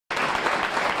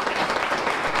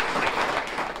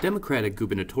Democratic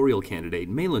gubernatorial candidate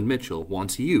Mahlon Mitchell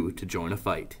wants you to join a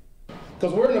fight.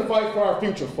 Because we're in the fight for our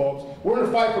future, folks. We're in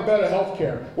the fight for better health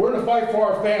care. We're in the fight for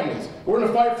our families. We're in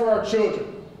the fight for our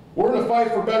children. We're in the fight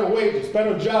for better wages,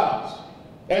 better jobs,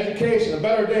 education, a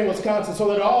better day in Wisconsin so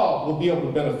that all will be able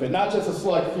to benefit, not just a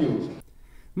select few.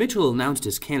 Mitchell announced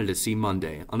his candidacy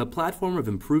Monday on a platform of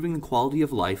improving the quality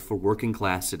of life for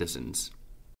working-class citizens.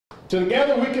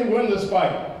 Together we can win this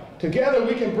fight. Together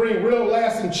we can bring real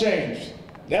lasting change.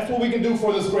 That's what we can do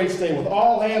for this great state with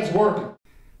all hands working.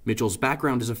 Mitchell's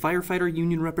background as a firefighter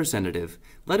union representative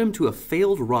led him to a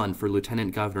failed run for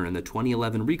lieutenant governor in the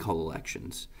 2011 recall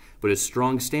elections, but his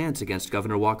strong stance against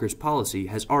Governor Walker's policy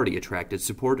has already attracted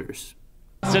supporters.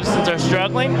 Citizens are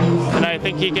struggling, and I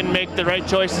think he can make the right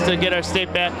choices to get our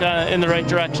state back in the right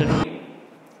direction.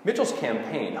 Mitchell's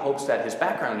campaign hopes that his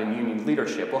background in union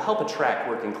leadership will help attract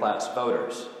working-class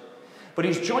voters. But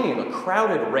he's joining a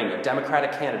crowded ring of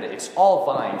Democratic candidates, all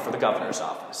vying for the governor's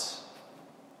office.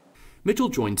 Mitchell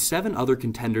joined 7 other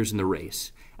contenders in the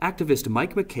race: activist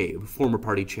Mike McCabe, former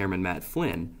party chairman Matt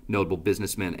Flynn, notable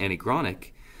businessman Annie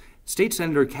Gronick, State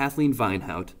Senator Kathleen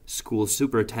Vinehout, School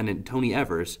Superintendent Tony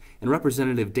Evers, and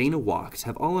Representative Dana Wachs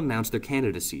have all announced their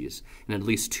candidacies, and at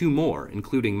least 2 more,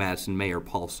 including Madison Mayor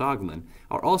Paul Soglin,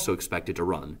 are also expected to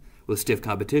run. With stiff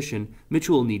competition,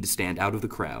 Mitchell will need to stand out of the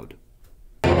crowd.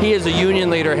 He, as a union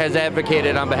leader, has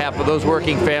advocated on behalf of those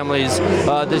working families.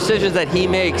 The decisions that he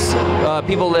makes,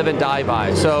 people live and die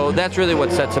by. So that's really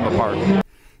what sets him apart.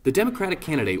 The Democratic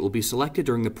candidate will be selected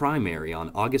during the primary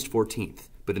on August 14th,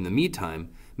 but in the meantime,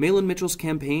 Mahlon Mitchell's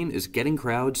campaign is getting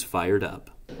crowds fired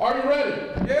up. Are you ready?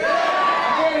 Yeah!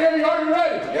 I can't hear you. Are you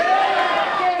ready? Yeah!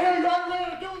 I can't hear you. Are you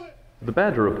ready to do this? The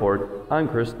Badger Report, I'm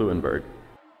Chris Leuenberg.